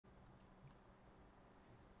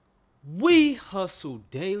We hustle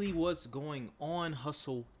daily. What's going on?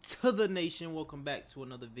 Hustle to the nation. Welcome back to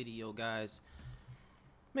another video, guys.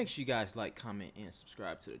 Make sure you guys like, comment, and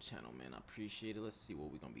subscribe to the channel, man. I appreciate it. Let's see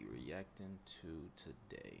what we're gonna be reacting to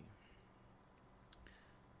today.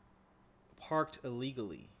 Parked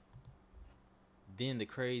illegally. Then the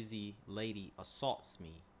crazy lady assaults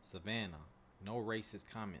me. Savannah. No racist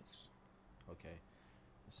comments. Okay.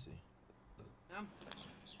 Let's see.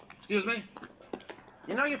 Excuse me?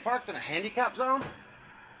 You know you're parked in a handicap zone?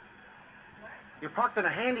 You're parked in a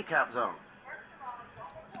handicap zone.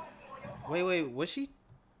 Wait, was she?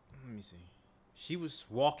 Let me see. She was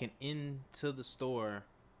walking into the store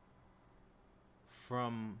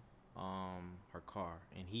from her car,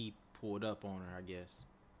 and he pulled up on her, I guess.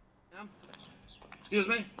 Excuse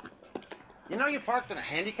me? You know you're parked in a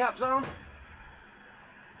handicap zone?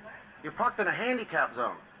 You're parked in a handicap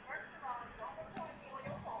zone.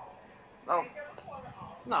 Oh.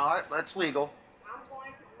 No, that's legal. I'm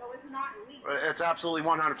going to, no, it's not legal. It's absolutely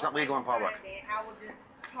 100% legal in public. I will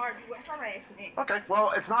just charge you with harassment. Okay,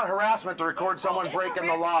 well, it's not harassment to record someone breaking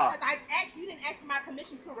the law. I asked you, didn't ask for my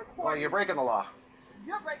permission to record. Well, you're breaking the law.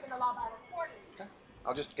 You're breaking the law by recording. Okay,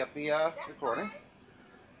 I'll just get the recording. Fine.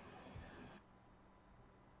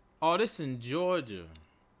 Oh, this in Georgia.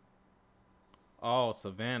 Oh,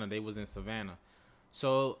 Savannah. They was in Savannah.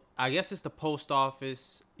 So I guess it's the post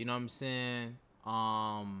office. You know what I'm saying?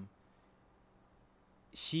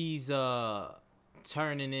 She's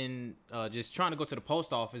turning in, just trying to go to the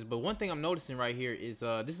post office. But one thing I'm noticing right here is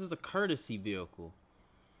this is a courtesy vehicle.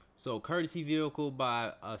 So courtesy vehicle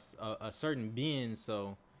by a certain being.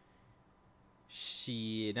 So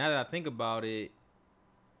she, now that I think about it,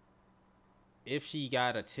 if she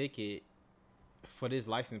got a ticket for this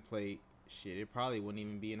license plate, shit, it probably wouldn't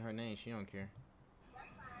even be in her name. She don't care.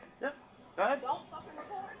 Yeah, go ahead. Don't fucking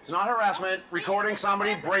record. It's not harassment, recording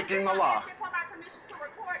somebody breaking the law. For my permission to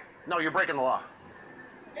record. No, you're breaking the law.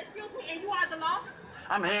 Excuse me, and you are the law?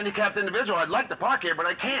 I'm a handicapped individual. I'd like to park here, but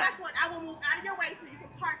I can't. That's what I will move out of your way so you can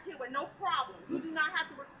park here with no problem. You do not have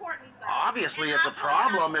to record me, sir. Obviously, And it's a I'm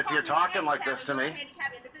problem if you're talking talking like handicapped this to me.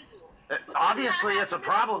 handicapped individual. Obviously, it's a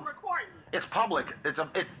problem. Record me. It's public. It's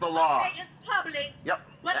the law. Okay, it's public. Yep.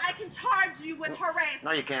 But I can charge you with harassment.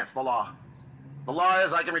 No, you can't. It's the law. The law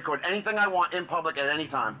is I can record anything I want in public at any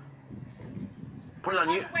time. Put it on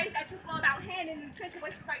you. The ways that you go about handling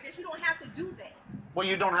situations like this, you don't have to do that. Well,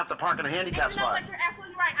 you don't have to park in a handicap And you know spot. what? You're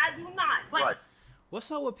absolutely right. I do not. But Right. What's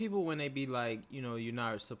up with people when they be like, you know, you're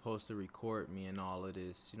not supposed to record me and all of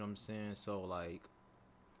this? You know what I'm saying? So, like,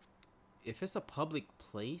 if it's a public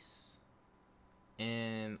place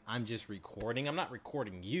and I'm just recording, I'm not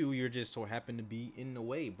recording you. You're just so happen to be in the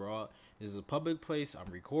way, bro. This is a public place.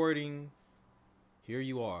 I'm recording. Here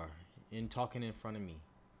you are, talking in front of me.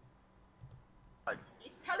 you're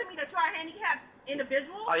telling me that you're a handicapped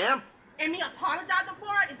individual I am. and me apologizing for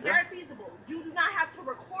it is very feasible. You do not have to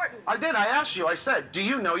record me. I did. I asked you. I said, do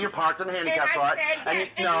you know you're parked in a handicap spot? And you,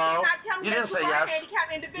 yes. no, And you you didn't say are a yes.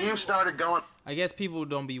 handicapped individual. You started going. I guess people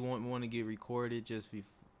don't be want to get recorded just be.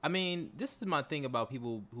 I mean, this is my thing about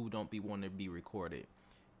people who don't be want to be recorded.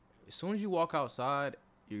 As soon as you walk outside,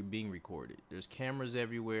 you're being recorded. There's cameras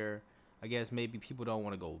everywhere. I guess maybe people don't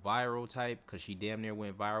want to go viral type because she damn near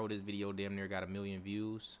went viral. This video damn near got 1 million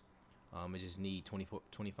views. It just need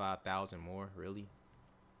 25,000 more, really.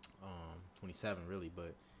 27 really,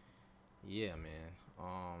 but yeah, man.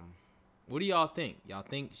 What do y'all think? Y'all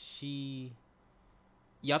think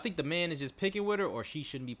the man is just picking with her, or she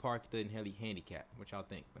shouldn't be parked in handicap? What y'all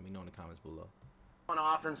think? Let me know in the comments below. Going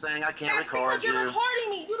off and saying I can't That's record because you're you. recording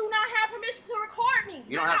me. You do not have permission to record me.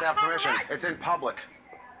 You don't have to have permission. It's in public.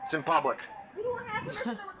 It's in public. You don't have permission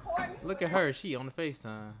to record me. Look at her. She on the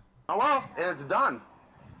FaceTime. Oh well, it's done.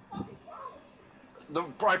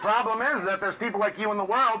 My problem is that there's people like you in the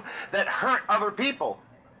world that hurt other people.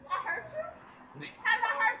 I hurt you? How did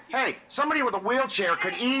I hurt you? Hey, somebody with a wheelchair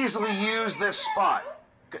could easily use this spot.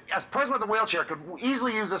 A person with a wheelchair could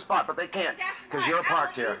easily use this spot, but they can't because you're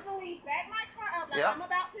parked here. I will easily back my car up like Yeah. I'm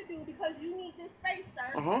about to do because you need this space,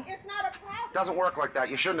 sir. Mhm. It's not a problem. Doesn't work like that.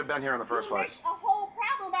 You shouldn't have been here in the first You make place. a whole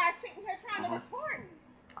problem by sitting here trying to record me.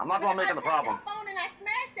 I'm not going to make it the problem. If I take your phone and I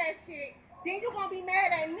smash that shit, then you're gonna be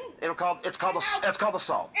mad at me. It's called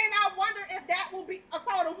assault. And I wonder if that will be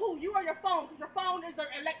assault of who? You or your phone? Because your phone is an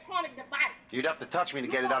electronic device. You'd have to touch me to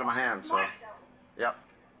get it out of my hands. So, yep.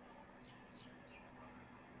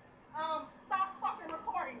 Stop fucking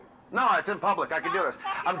recording me. No, it's in public. I can do this.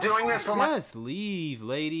 I'm doing this for my. Just leave,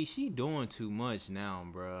 lady. She doing too much now,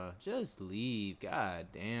 bruh. Just leave. God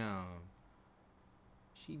damn.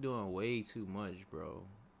 She doing way too much, bro.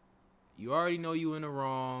 You already know you in the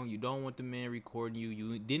wrong. You don't want the man recording you.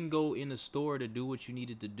 You didn't go in the store to do what you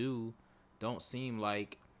needed to do. Don't seem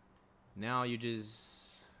like now you're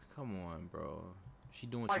just, come on, bro. She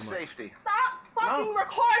doing My too much. safety. Stop fucking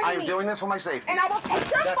recording me. I am doing this for my safety. And I will take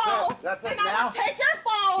your phone. That's it. And I will take your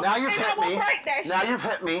phone. Now you've and hit I will me. break that Now shit. you've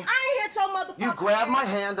hit me. I ain't hit your motherfucker. You grabbed my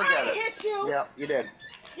hand to get I it. ain't hit you. Yeah, you did.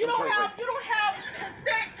 You don't Completely. have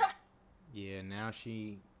consent to. Yeah, now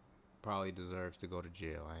she probably deserves to go to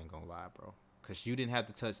jail. I ain't gonna lie, bro. Because you didn't have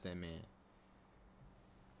to touch that man.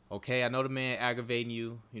 Okay, I know the man aggravating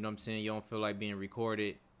you. You know what I'm saying? You don't feel like being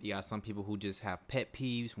recorded. You got some people who just have pet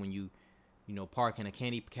peeves when you know, park in a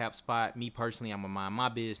handicap spot. Me personally, I'm gonna mind my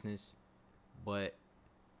business. But,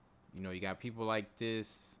 you know, you got people like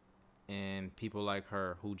this and people like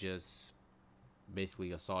her who just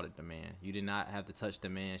basically assaulted the man. You did not have to touch the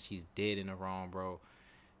man. She's dead in the wrong, bro.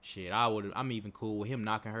 Shit, I'm even cool with him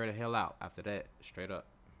knocking her the hell out after that. Straight up.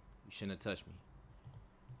 You shouldn't have touched me.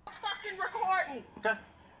 Fucking recording. Okay.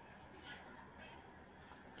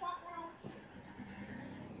 Stop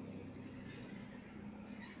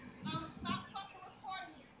fucking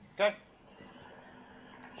recording me. Okay.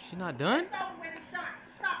 She not done? Stop when it's done.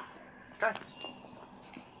 Stop. Okay.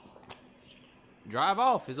 Drive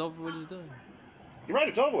off. It's over when it's done. You're right.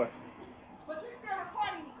 It's over with. But you're still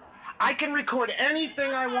recording me. I can record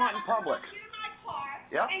anything I want in public. Get in my car.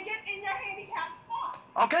 Yeah. And get in your handicapped car.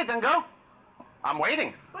 Okay, then go. I'm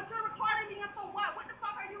waiting. But you're recording me for what? What the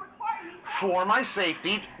fuck are you recording me For my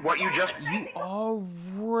safety, what you just... You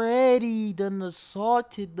already done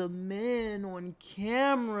assaulted the man on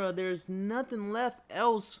camera. There's nothing left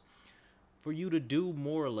else for you to do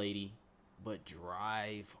more, lady, but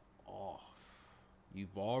drive off.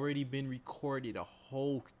 You've already been recorded a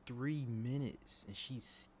whole 3 minutes, and she's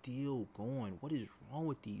still going. What is wrong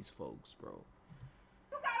with these folks, bro?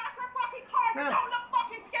 You got out your fucking car and Yeah. don't look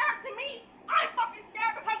fucking scared to me. I'm fucking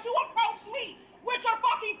scared because you approached me with your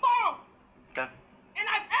fucking phone. Okay. And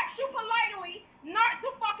I've asked you politely not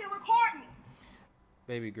to fucking record me.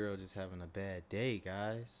 Baby girl just having a bad day,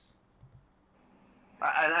 guys.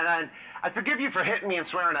 I forgive you for hitting me and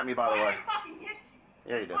swearing at me, by the I way. didn't fucking hit you.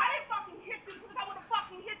 Yeah, you did. I didn't fucking hit you because if I would have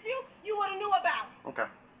fucking hit you, you would have knew about it. Okay.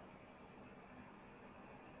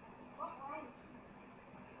 What's wrong with you?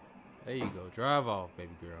 There you go. Drive off,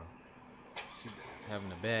 baby girl. She's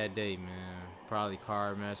having a bad day, man. Probably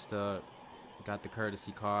car messed up. Got the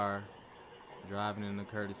courtesy car. Driving in the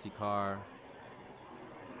courtesy car.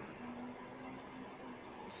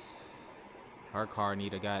 Her car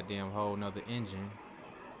need a goddamn whole nother engine.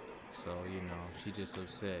 So, you know, she just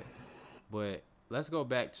upset. But let's go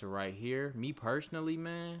back to right here. Me personally,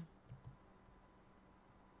 man.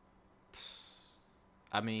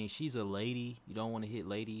 I mean, she's a lady. You don't want to hit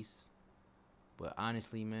ladies. But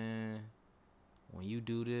honestly, man, when you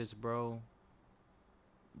do this, bro,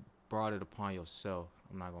 you brought it upon yourself.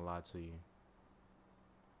 I'm not going to lie to you.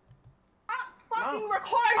 Stop fucking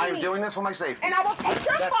recording me. I am doing this for my safety. And I will take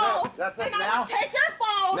your That's phone. it. That's it. And I Now, will take your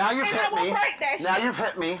phone. now you've and hit I will me. break that Now shit. you've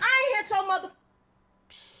hit me. I ain't hit your mother.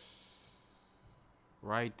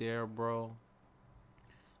 Right there, bro.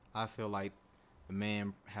 I feel like the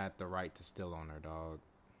man had the right to steal on her, dog.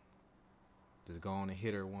 Just go on and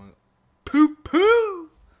hit her one. Poo poo.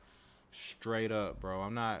 Straight up, bro.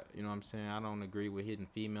 I'm not, you know what I'm saying? I don't agree with hitting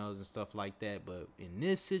females and stuff like that. But in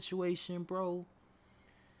this situation, bro,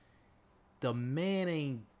 the man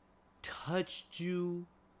ain't touched you.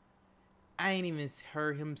 I ain't even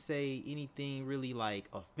heard him say anything really like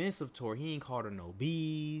offensive to her. He ain't called her no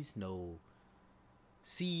B's, no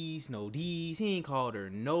C's, no D's. He ain't called her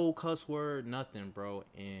no cuss word, nothing, bro.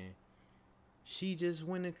 And she just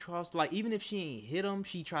went across, like, even if she ain't hit him,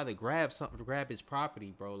 she tried to grab something, to grab his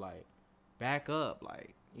property, bro. Like, back up,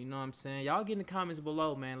 like, you know what I'm saying? Y'all get in the comments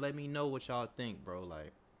below, man. Let me know what y'all think, bro.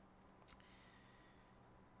 Like,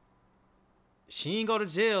 she ain't go to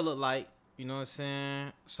jail, look like. You know what I'm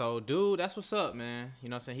saying? So, dude, that's what's up, man. You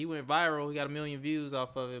know what I'm saying? He went viral. He got 1 million views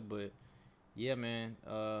off of it. But, yeah, man.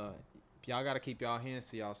 Y'all got to keep y'all hands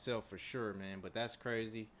to y'allself for sure, man. But that's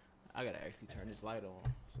crazy. I got to actually turn this light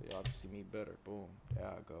on so y'all can see me better. Boom. There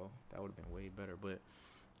I go. That would have been way better. But,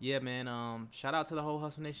 yeah, man. Shout out to the whole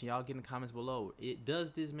Hustle Nation. Y'all get in the comments below.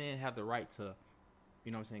 Does this man have the right to,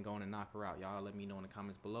 you know what I'm saying, go in and knock her out? Y'all let me know in the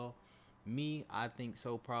comments below. Me, I think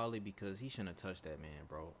so, probably, because he shouldn't have touched that man,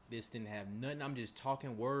 bro. This didn't have nothing. I'm just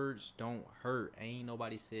talking. Words don't hurt. Ain't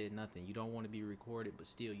nobody said nothing. You don't want to be recorded, but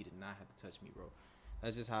still, you did not have to touch me, bro.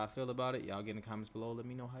 That's just how I feel about it. Y'all get in the comments below. Let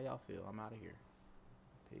me know how y'all feel. I'm out of here.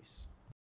 Peace.